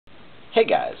Hey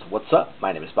guys, what's up?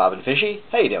 My name is Bob and Fishy.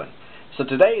 How you doing? So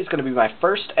today is going to be my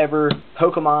first ever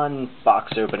Pokemon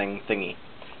box opening thingy.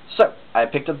 So, I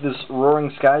picked up this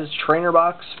Roaring Skies trainer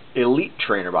box, Elite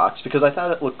trainer box, because I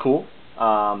thought it looked cool.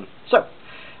 So,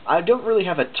 I don't really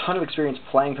have a ton of experience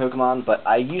playing Pokemon, but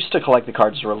I used to collect the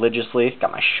cards religiously.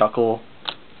 Got my Shuckle,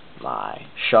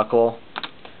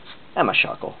 and my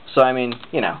Shuckle. So, I mean,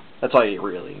 you know, that's all you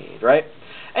really need, right?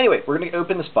 Anyway, we're going to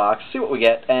open this box, see what we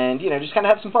get, and, you know, just kind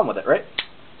of have some fun with it, right?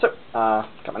 So,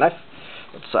 got my knife.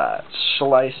 Let's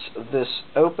slice this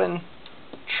open.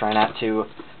 Try not to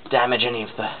damage any of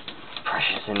the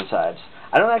precious insides.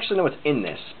 I don't actually know what's in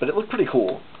this, but it looked pretty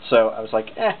cool. So I was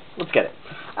like, let's get it.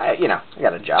 You know, I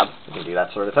got a job. I can do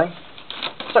that sort of thing.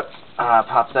 So,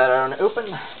 pop that on open.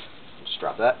 Just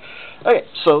drop that. Okay,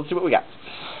 so let's see what we got.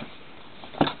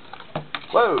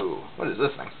 Whoa, what is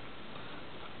this thing?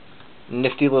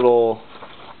 Nifty little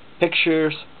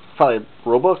pictures. Probably a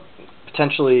rulebook.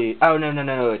 Potentially. Oh,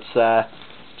 no. It's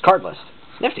card list.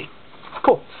 Nifty.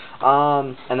 Cool.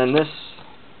 And then this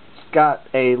got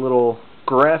a little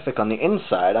graphic on the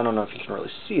inside. I don't know if you can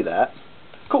really see that.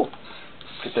 Cool.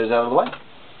 Let's get those out of the way.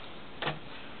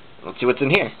 Let's see what's in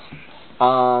here.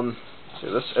 So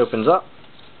this opens up.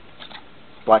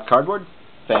 Black cardboard.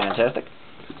 Fantastic.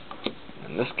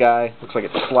 And this guy looks like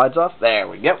it slides off. There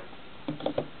we go.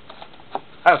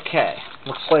 Okay.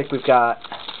 Looks like we've got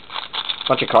a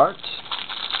bunch of cards.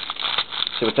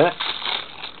 See what's in it.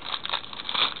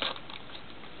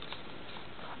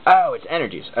 Oh, it's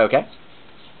energies. Okay.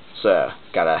 So,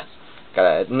 got a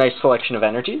nice selection of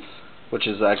energies, which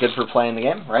is good for playing the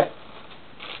game, right?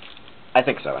 I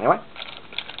think so, anyway.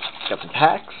 Got some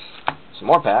packs, some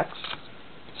more packs,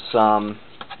 some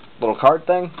little card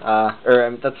thing,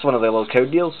 that's one of the little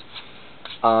code deals.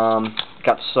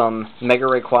 Got some Mega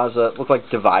Rayquaza, look like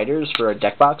dividers for a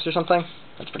deck box or something.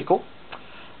 That's pretty cool.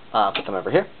 Put them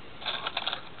over here.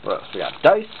 What else? We got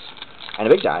dice, and a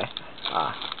big die.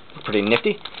 Pretty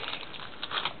nifty.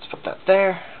 Let's put that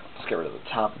there. Let's get rid of the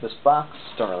top of this box.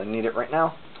 Don't really need it right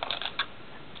now.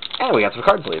 And we got some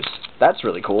card sleeves. That's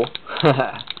really cool.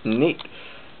 Neat.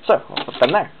 So, we'll put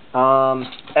them there.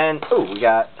 And, oh, we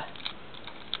got,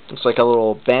 looks like a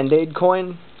little Band-Aid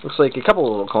coin. Looks like a couple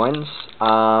of little coins.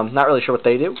 Not really sure what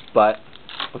they do, but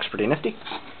looks pretty nifty.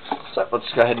 So, let's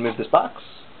go ahead and move this box.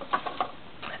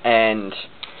 And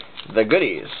the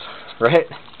goodies, right?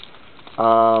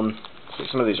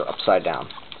 Some of these are upside down,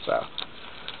 so.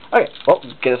 Okay, well,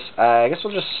 I guess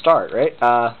we'll just start, right?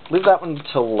 Leave that one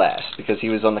till last, because he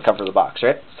was on the cover of the box,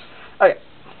 right? Okay,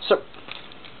 so,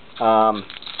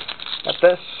 got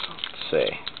this. Let's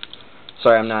see.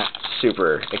 Sorry, I'm not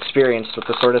super experienced with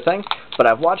this sort of thing, but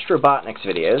I've watched Robotnik's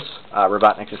videos.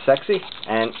 Robotnik is sexy,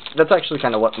 and that's actually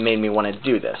kind of what made me want to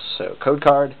do this. So, code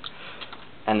card,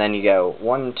 and then you go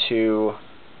 1, 2,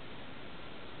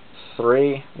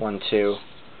 3, 1, 2,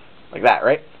 like that,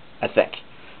 right? I think.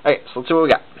 Okay, so let's see what we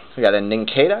got. We got a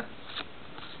Nincada,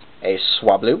 a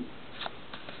Swablu,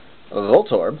 a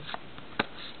Voltorb,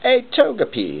 a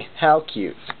Togepi, how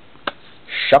cute,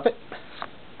 Shuppet,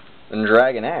 and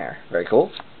Dragonair, very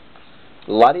cool,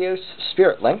 Latios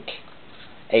Spirit Link,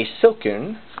 a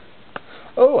Silcoon,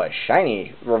 oh, a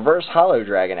shiny reverse hollow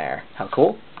Dragonair, how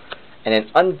cool, and an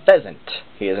Unpheasant.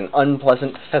 He is an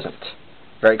unpleasant pheasant.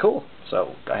 Very cool.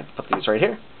 So, go ahead and put these right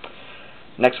here.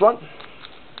 Next one. Is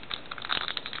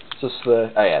this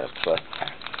the... Oh, yeah, that's the...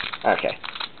 Okay.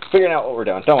 Figuring out what we're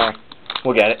doing. Don't worry.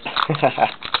 We'll get it.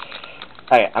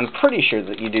 Okay, I'm pretty sure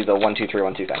that you do the 1, 2, 3,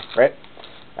 1, 2 thing, right?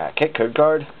 Okay, code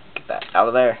card. Get that out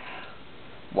of there.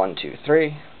 1, 2,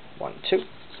 3. 1, 2.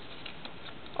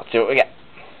 Let's see what we got.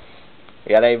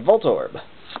 We got a Voltorb.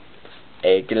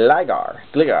 A Gligar.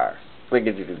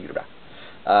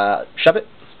 Shuppet.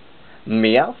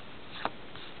 Meowth.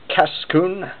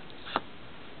 Cascoon,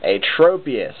 a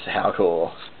Tropius, how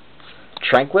cool,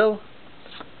 Tranquil,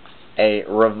 a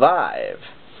Revive,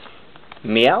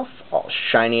 Meowth, all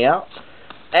shiny out,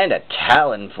 and a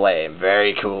Talonflame,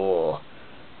 very cool,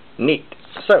 neat.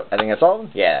 So, I think that's all of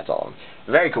them? Yeah, that's all of them.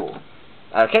 Very cool.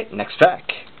 Okay, next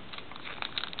pack.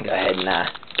 Go ahead and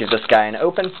give this guy an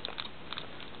open.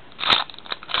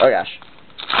 Oh gosh.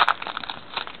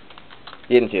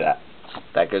 You didn't see that.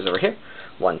 That goes over here.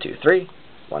 1, 2, 3.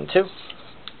 1, 2.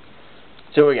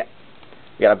 So what we got?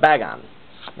 We got a Bagon.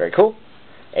 Very cool.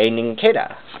 A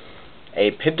Nincada.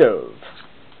 A Pidove.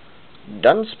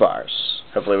 Dunsparce.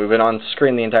 Hopefully we've been on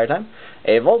screen the entire time.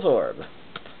 A Voltorb.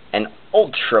 An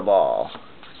Ultra Ball.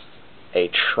 A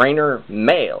Trainer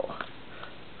Male.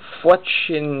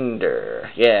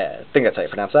 Fletchinder. Yeah, I think that's how you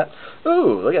pronounce that.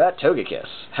 Ooh, look at that Togekiss.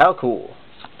 How cool.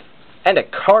 And a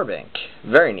Carbink.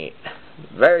 Very neat.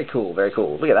 Very cool, very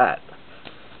cool. Look at that.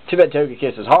 Too bad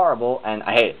Togekiss is horrible, and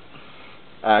I hate it.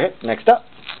 Okay, next up.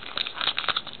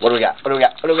 What do we got? What do we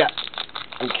got? What do we got?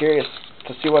 I'm curious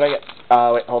to see what I get.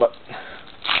 Wait, hold up.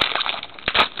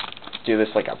 Let's do this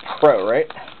like a pro, right?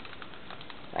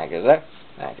 That goes there.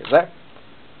 That goes there.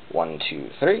 1, 2,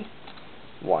 3.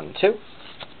 1, 2.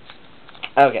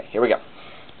 Okay, here we go.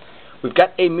 We've got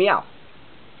a Meow.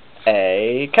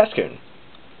 A Cascoon.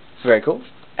 Very cool.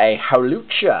 A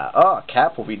Hawlucha. Oh,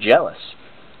 Cap will be jealous.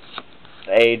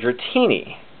 A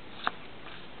Dratini.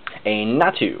 A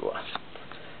Natu.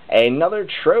 Another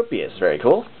Tropius. Very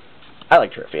cool. I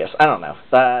like Tropius. I don't know.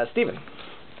 Steven.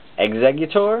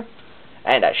 Exeggutor.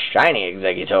 And a shiny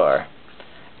Exeggutor.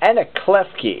 And a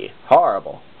Klefki.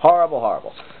 Horrible. Horrible,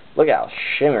 horrible. Look how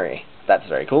shimmery. That's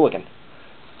very cool looking.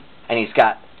 And he's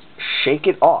got Shake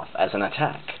It Off as an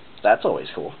attack. That's always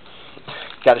cool.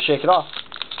 Gotta shake it off.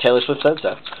 Taylor Swift said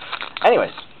so.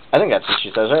 Anyways, I think that's what she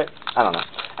says, right? I don't know.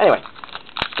 Anyway,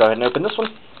 go ahead and open this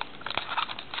one.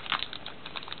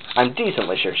 I'm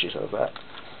decently sure she says that.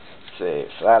 Let's see,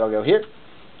 so that'll go here.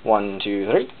 1, 2,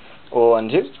 3. 1,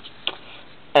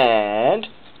 2. And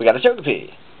we got a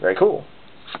Togepi. Very cool.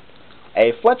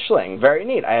 A Fletchling. Very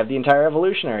neat. I have the entire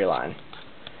evolutionary line.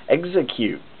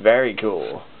 Execute. Very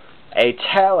cool. A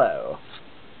Tallow.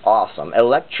 Awesome.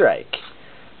 Electrike.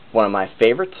 One of my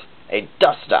favorites. A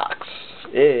Dustox.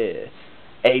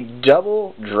 A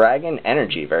double Dragon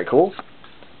Energy. Very cool.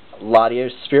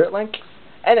 Latios Spirit Link.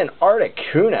 And an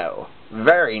Articuno.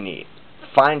 Very neat.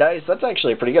 Find Ice. That's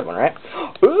actually a pretty good one, right?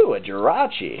 Ooh, a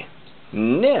Jirachi.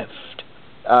 Nift.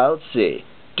 Let's see.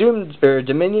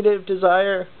 Diminutive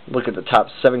Desire. Look at the top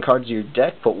 7 cards of your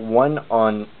deck. Put one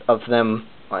of them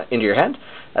into your hand.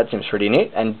 That seems pretty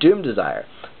neat. And Doom Desire.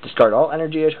 Discard all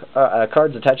energy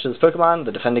cards attached to this Pokemon.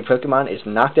 The defending Pokemon is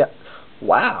knocked out.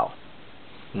 Wow.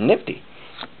 Nifty.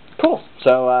 Cool.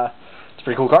 So, it's a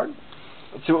pretty cool card.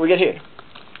 Let's see what we get here.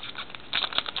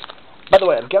 By the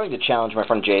way, I'm going to challenge my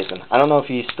friend Jason. I don't know if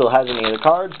he still has any of the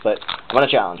cards, but I'm going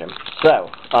to challenge him. So,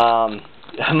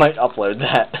 I might upload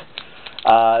that.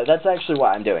 That's actually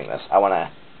why I'm doing this. I want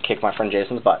to kick my friend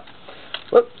Jason's butt.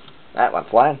 Whoop. That went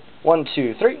flying. 1,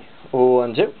 2, 3.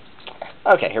 1, 2.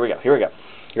 Okay, here we go. Here we go.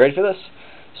 You ready for this?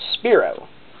 Spearow.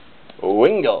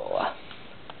 Wingull.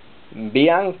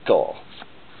 Bianco.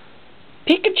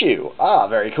 Pikachu. Ah,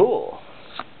 very cool.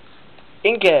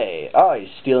 Inkay. Oh, he's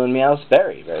stealing Meowth's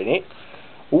berry. Very neat.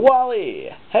 Wally.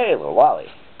 Hey, little Wally.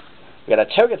 We got a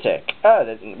Togetic.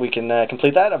 Oh, we can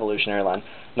complete that evolutionary line.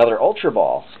 Another Ultra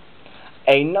Ball.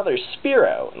 Another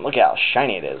Spearow. And look how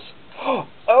shiny it is.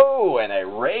 Oh, and a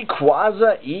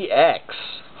Rayquaza EX.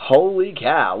 Holy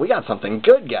cow. We got something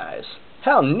good, guys.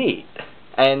 How neat.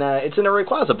 And it's in a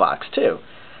Rayquaza box, too.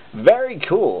 Very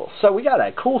cool. So we got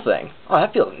a cool thing. Oh,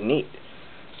 that feels neat.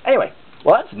 Anyway,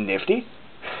 well, that's nifty.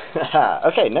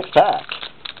 Okay, next pack.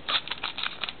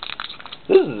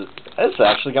 This is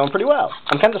actually going pretty well.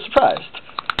 I'm kind of surprised.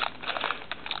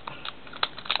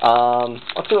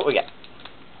 Let's see what we get.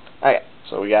 Okay,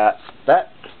 so we got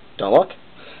that. Don't look.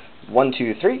 1,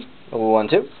 2, 3. 1,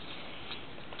 2.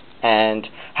 And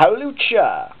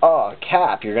Hawlucha. Oh,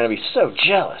 Cap, you're going to be so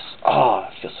jealous. Oh,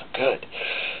 it feels so good.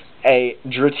 A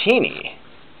Dratini.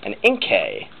 An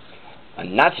Inkay. A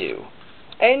Natu.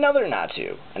 Another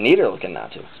Natu. A neater looking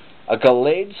Natu. A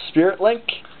Gallade Spirit Link.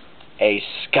 A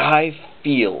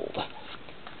Skyfield.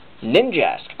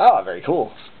 Ninjask. Oh, very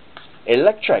cool.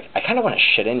 Electric. I kind of want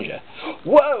a Shedinja.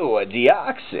 Whoa, a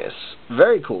Deoxys.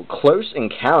 Very cool. Close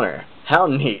Encounter. How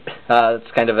neat.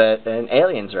 It's kind of an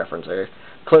Aliens reference there.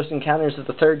 Close Encounters of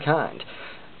the third kind.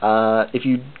 If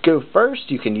you go first,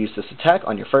 you can use this attack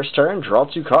on your first turn. Draw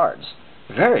 2 cards.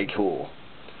 Very cool.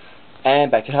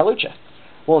 And back to Hawlucha.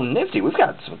 Well, nifty. We've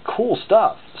got some cool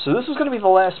stuff. So this is going to be the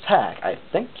last pack, I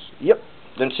think. Yep.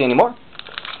 Didn't see any more.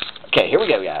 Okay, here we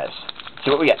go, guys. Let's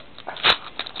see what we get.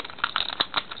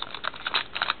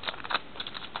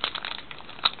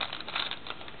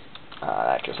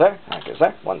 That goes there. That goes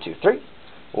there. 1, 2, 3.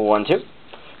 1, 2.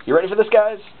 You ready for this,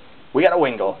 guys? We got a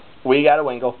Wingull. We got a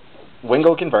Wingull.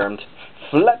 Wingull confirmed.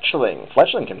 Fletchling.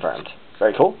 Fletchling confirmed.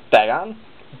 Very cool. Bagon.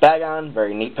 Bagon.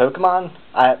 Very neat Pokemon.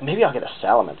 Maybe I'll get a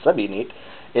Salamence. That'd be neat.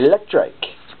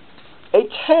 Electrike. A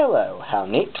Tallow. How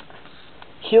neat.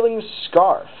 Healing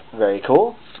Scarf. Very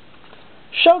cool.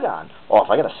 Shogun. Oh, if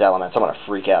I get a Salamence, I'm going to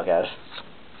freak out, guys.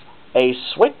 A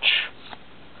Switch.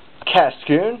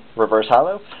 Cascoon. Reverse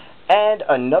Hollow. And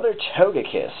another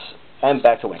Togekiss. And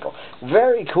back to Wingull.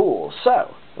 Very cool.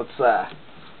 So, let's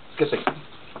get the...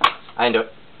 I didn't do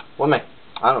it. Wasn't me.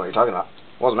 I don't know what you're talking about.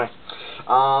 Wasn't me.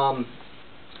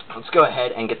 Let's go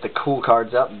ahead and get the cool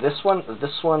cards out. This one,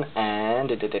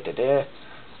 and...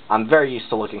 I'm very used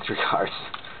to looking through cards.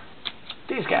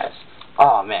 these guys.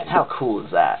 Oh man, how cool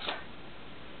is that?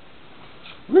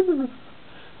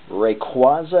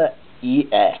 Rayquaza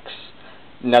EX.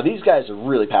 Now these guys are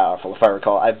really powerful, if I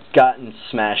recall. I've gotten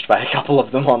smashed by a couple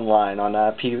of them online on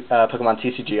Pokemon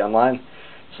TCG online,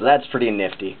 so that's pretty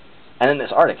nifty. And then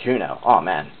this Articuno. Oh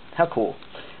man, how cool.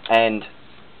 And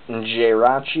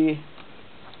Jirachi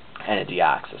and a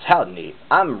Deoxys. How neat.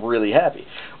 I'm really happy.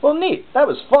 Well, neat. That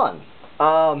was fun.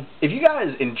 If you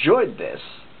guys enjoyed this,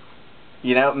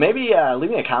 you know, maybe leave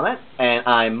me a comment, and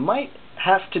I might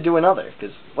have to do another,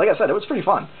 because, like I said, it was pretty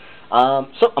fun.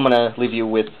 So I'm going to leave you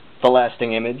with the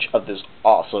lasting image of this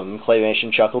awesome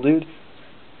claymation Chuckle Dude.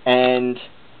 And,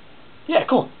 yeah,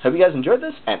 cool. Hope you guys enjoyed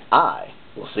this, and I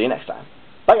will see you next time.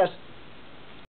 Bye, guys.